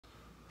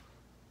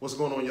What's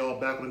going on, y'all?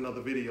 Back with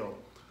another video.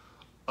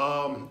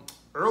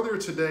 Earlier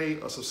today,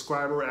 a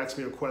subscriber asked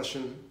me a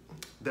question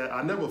that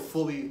I never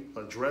fully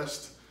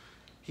addressed.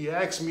 He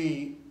asked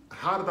me,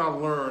 how did I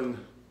learn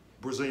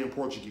Brazilian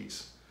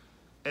Portuguese?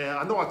 And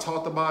I know I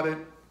talked about it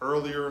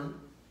earlier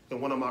in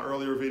one of my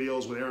earlier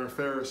videos with Aaron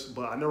Ferris,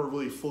 but I never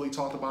really fully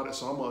talked about it,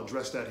 so I'm gonna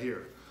address that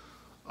here.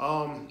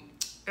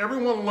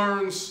 Everyone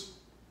learns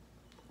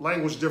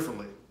language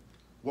differently.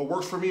 What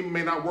works for me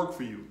may not work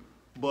for you,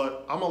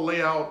 but I'm gonna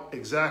lay out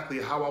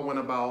exactly how I went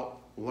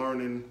about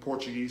learning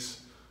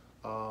Portuguese.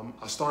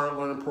 I started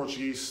learning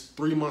Portuguese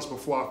 3 months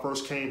before I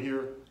first came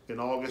here in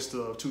August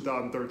of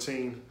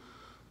 2013.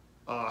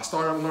 I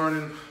started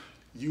learning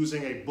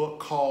using a book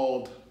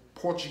called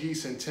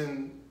Portuguese in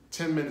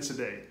 10 Minutes a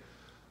Day.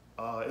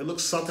 It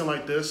looks something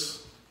like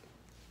this.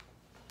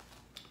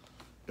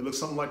 It looks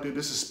something like this.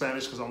 This is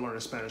Spanish because I'm learning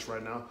Spanish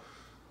right now.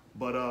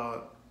 But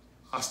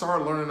I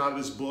started learning out of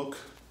this book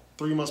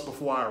 3 months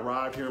before I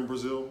arrived here in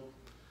Brazil.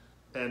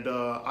 And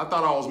I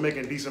thought I was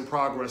making decent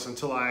progress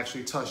until I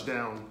actually touched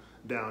down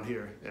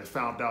here and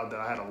found out that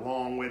I had a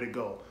long way to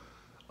go.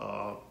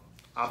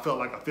 I felt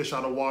like a fish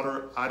out of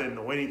water. I didn't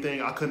know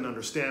anything. I couldn't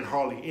understand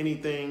hardly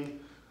anything.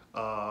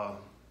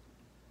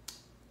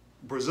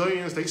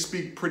 Brazilians, they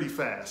speak pretty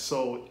fast.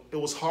 So it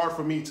was hard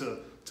for me to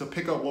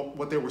pick up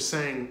what they were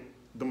saying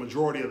the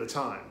majority of the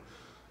time.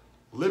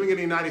 Living in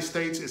the United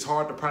States, it's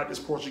hard to practice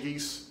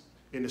Portuguese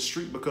in the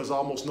street because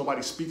almost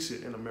nobody speaks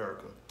it in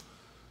America.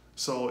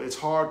 So it's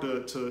hard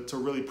to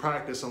really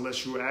practice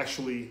unless you're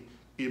actually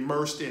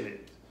immersed in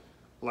it,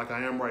 like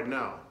I am right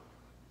now.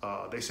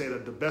 They say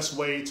that the best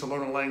way to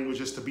learn a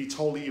language is to be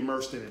totally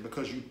immersed in it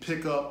because you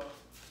pick up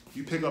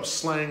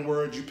slang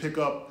words, you pick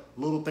up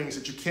little things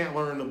that you can't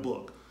learn in a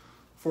book.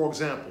 For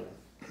example,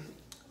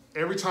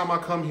 every time I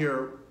come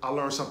here, I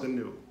learn something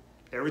new.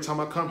 Every time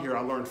I come here,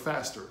 I learn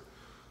faster.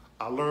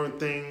 I learn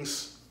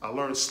things, I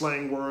learn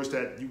slang words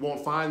that you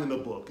won't find in a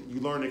book.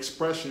 You learn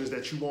expressions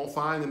that you won't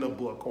find in a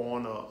book or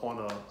on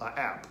a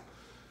app.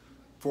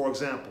 For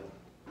example,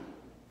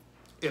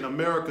 in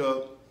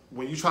America,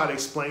 when you try to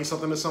explain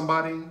something to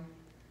somebody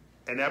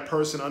and that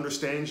person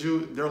understands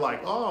you, they're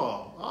like,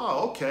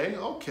 okay.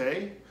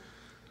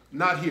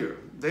 Not here.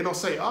 They don't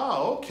say,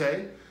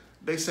 okay.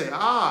 They say,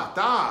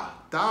 da.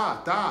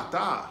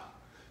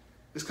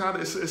 It's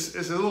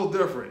a little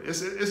different.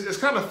 It's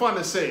kind of fun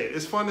to say it.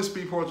 It's fun to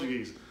speak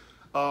Portuguese.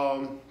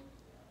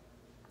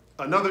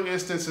 Another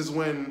instance is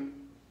when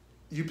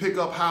you pick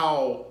up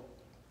how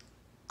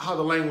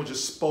the language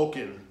is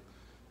spoken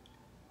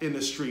in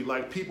the street.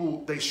 Like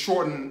people, they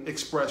shorten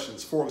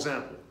expressions. For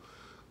example,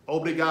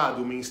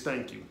 obrigado means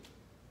thank you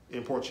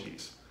in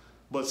Portuguese.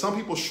 But some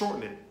people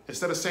shorten it.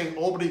 Instead of saying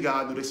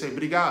obrigado, they say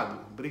obrigado.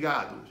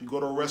 If you go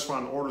to a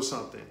restaurant and order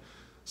something,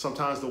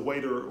 sometimes the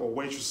waiter or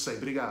waitress say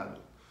obrigado.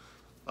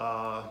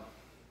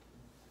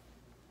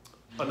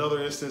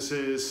 Another instance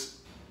is,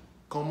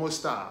 como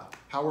está?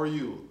 How are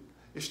you?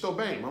 Estou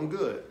bem, I'm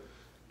good.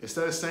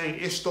 Instead of saying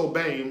estou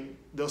bem,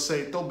 they'll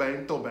say tô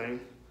bem.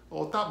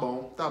 Oh, tá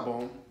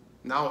bom.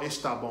 Now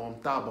está bom,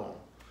 tá bom.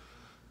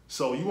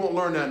 So you won't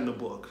learn that in the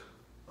book.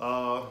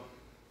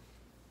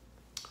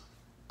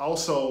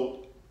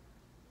 Also,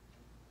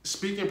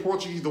 speaking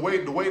Portuguese, the way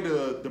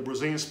the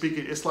Brazilians speak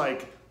it, it's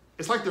like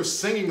they're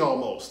singing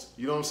almost.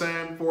 You know what I'm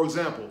saying? For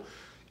example,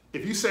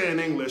 if you say in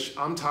English,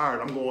 I'm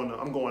tired, I'm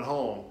going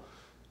home.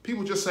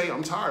 People just say,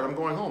 I'm tired, I'm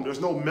going home.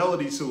 There's no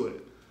melody to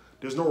it.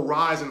 There's no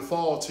rise and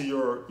fall to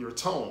your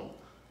tone.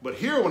 But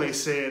here when they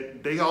say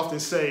it, they often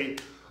say,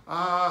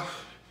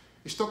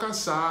 estou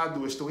cansado,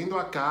 estou indo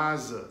a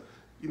casa.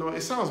 You know,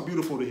 it sounds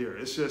beautiful to hear.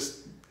 It's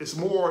a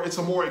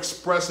more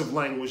expressive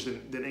language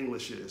than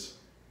English is,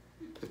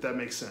 if that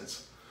makes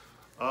sense.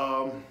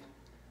 Not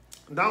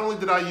only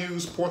did I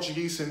use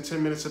Portuguese in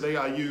 10 minutes a day,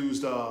 I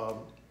used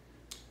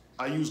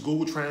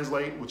Google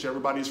Translate, which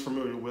everybody's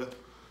familiar with.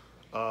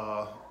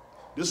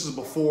 This is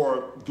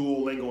before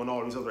Duolingo and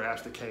all these other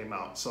apps that came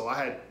out. So I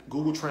had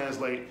Google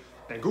Translate,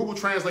 and Google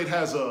Translate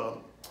has a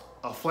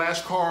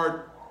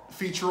flashcard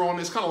feature on it.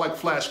 It's kind of like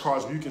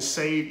flashcards where you can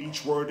save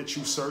each word that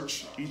you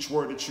search, each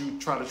word that you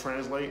try to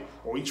translate,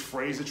 or each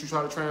phrase that you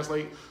try to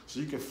translate.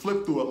 So you can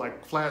flip through it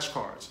like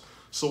flashcards.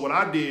 So what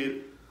I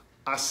did,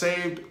 I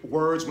saved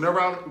words. Whenever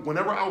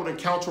I would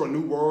encounter a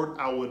new word,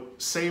 I would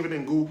save it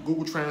in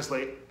Google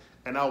Translate,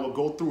 and I would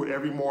go through it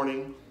every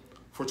morning.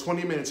 For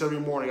 20 minutes every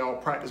morning, I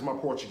would practice my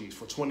Portuguese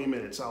for 20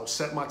 minutes. I would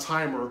set my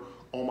timer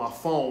on my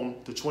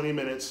phone to 20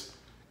 minutes,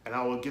 and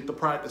I would get to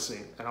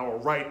practicing, and I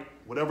would write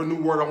whatever new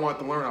word I wanted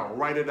to learn, I would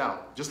write it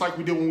out. Just like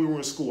we did when we were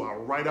in school. I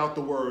would write out the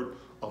word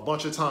a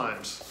bunch of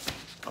times.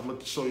 I'm going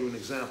to show you an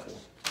example.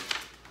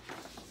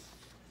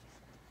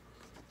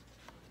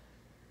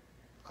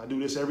 I do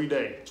this every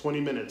day,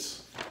 20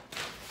 minutes.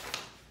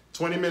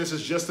 20 minutes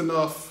is just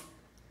enough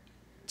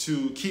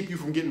to keep you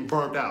from getting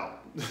burnt out.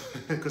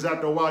 Because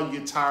after a while you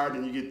get tired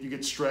and you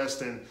get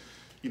stressed and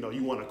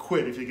you want to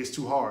quit if it gets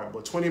too hard.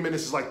 But 20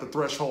 minutes is like the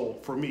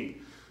threshold for me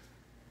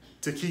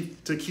to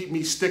keep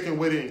me sticking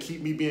with it and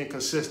keep me being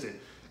consistent.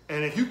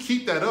 And if you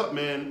keep that up,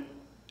 man,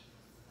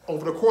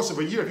 over the course of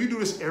a year, if you do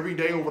this every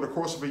day over the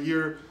course of a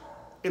year,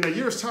 in a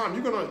year's time,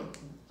 you're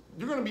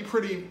gonna be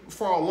pretty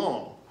far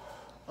along.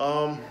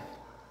 I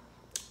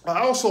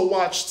also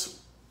watched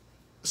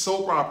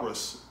soap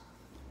operas,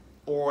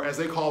 or as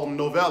they call them,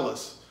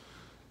 novellas,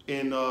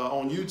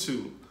 on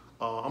YouTube.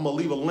 I'm gonna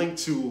leave a link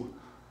to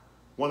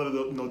one of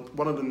the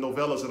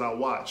novellas that I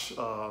watch.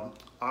 I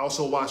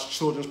also watch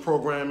children's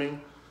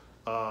programming.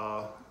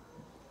 I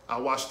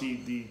watched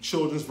the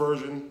children's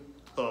version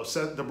of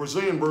the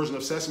Brazilian version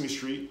of Sesame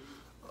Street.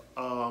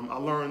 I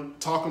learned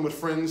talking with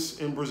friends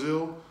in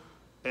Brazil,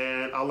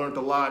 and I learned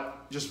a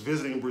lot just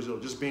visiting Brazil,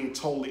 just being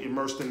totally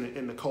immersed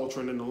in the culture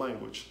and in the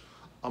language.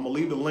 I'm gonna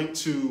leave the link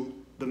to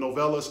the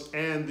novellas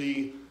and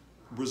the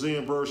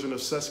Brazilian version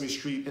of Sesame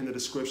Street in the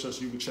description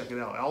so you can check it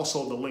out.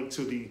 Also the link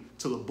to the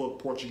book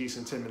Portuguese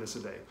in 10 Minutes a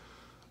Day.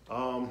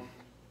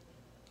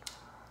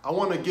 I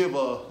want to give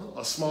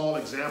a small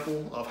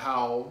example of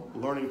how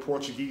learning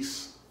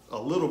Portuguese, a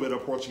little bit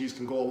of Portuguese,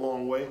 can go a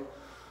long way.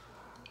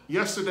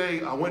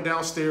 Yesterday I went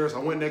downstairs, I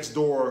went next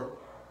door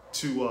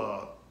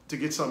to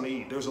get something to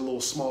eat. There's a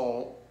little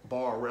small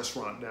bar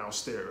restaurant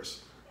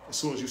downstairs. As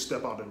soon as you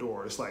step out the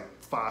door, it's like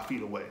 5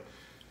 feet away.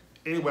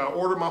 Anyway, I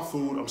ordered my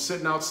food. I'm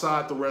sitting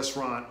outside the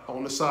restaurant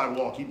on the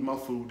sidewalk eating my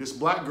food. This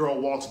black girl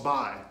walks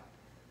by,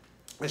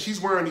 and she's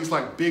wearing these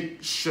like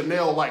big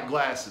Chanel-like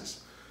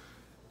glasses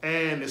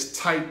and this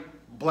tight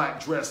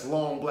black dress,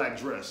 long black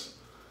dress.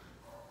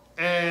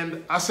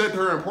 And I said to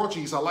her in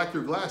Portuguese, "I like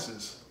your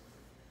glasses."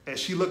 And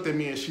she looked at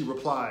me and she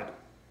replied,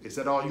 "Is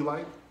that all you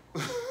like?"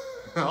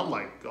 I'm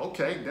like,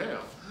 okay, damn,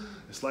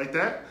 it's like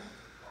that.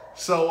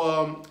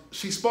 So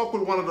she spoke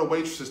with one of the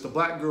waitresses. The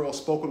black girl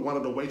spoke with one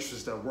of the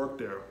waitresses that worked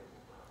there.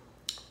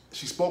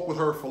 She spoke with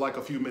her for like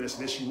a few minutes,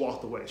 and then she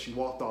walked away. She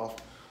walked off.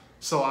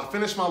 So I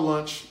finished my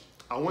lunch.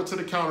 I went to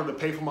the counter to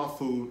pay for my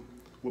food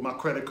with my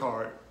credit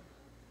card.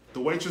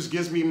 The waitress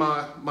gives me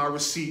my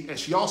receipt, and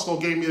she also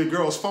gave me the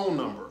girl's phone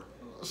number.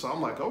 So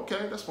I'm like,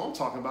 okay, that's what I'm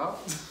talking about.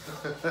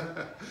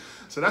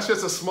 So that's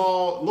just a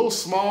little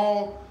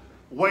small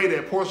way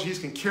that Portuguese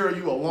can carry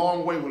you a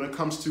long way when it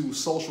comes to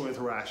social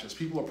interactions.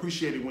 People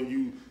appreciate it when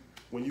you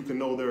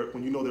know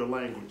their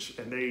language,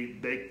 and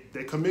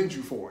they commend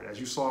you for it, as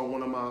you saw in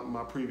one of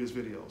my previous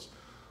videos.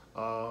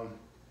 I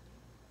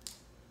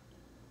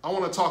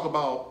want to talk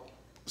about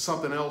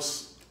something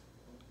else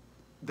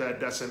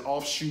that's an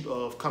offshoot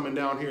of coming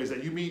down here, is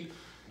that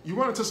you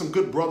run into some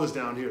good brothers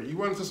down here. You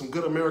run into some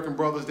good American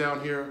brothers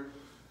down here,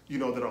 you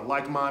know, that are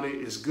like-minded.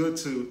 It's good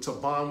to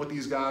bond with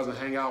these guys and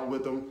hang out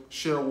with them,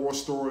 share war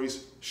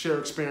stories, share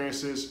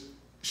experiences,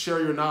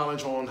 share your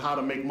knowledge on how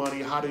to make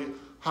money, how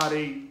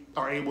they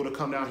are able to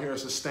come down here and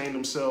sustain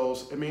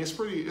themselves. I mean, it's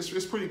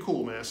pretty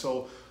cool, man.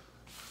 So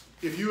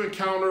if you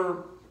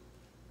encounter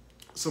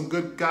some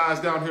good guys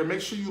down here,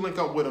 make sure you link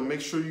up with them.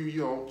 Make sure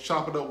you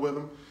chop it up with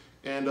them,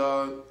 and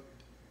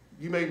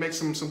you may make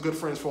some good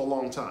friends for a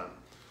long time.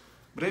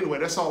 But anyway,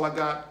 that's all I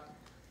got.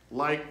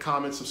 Like,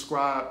 comment,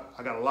 subscribe.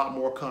 I got a lot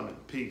more coming.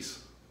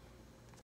 Peace.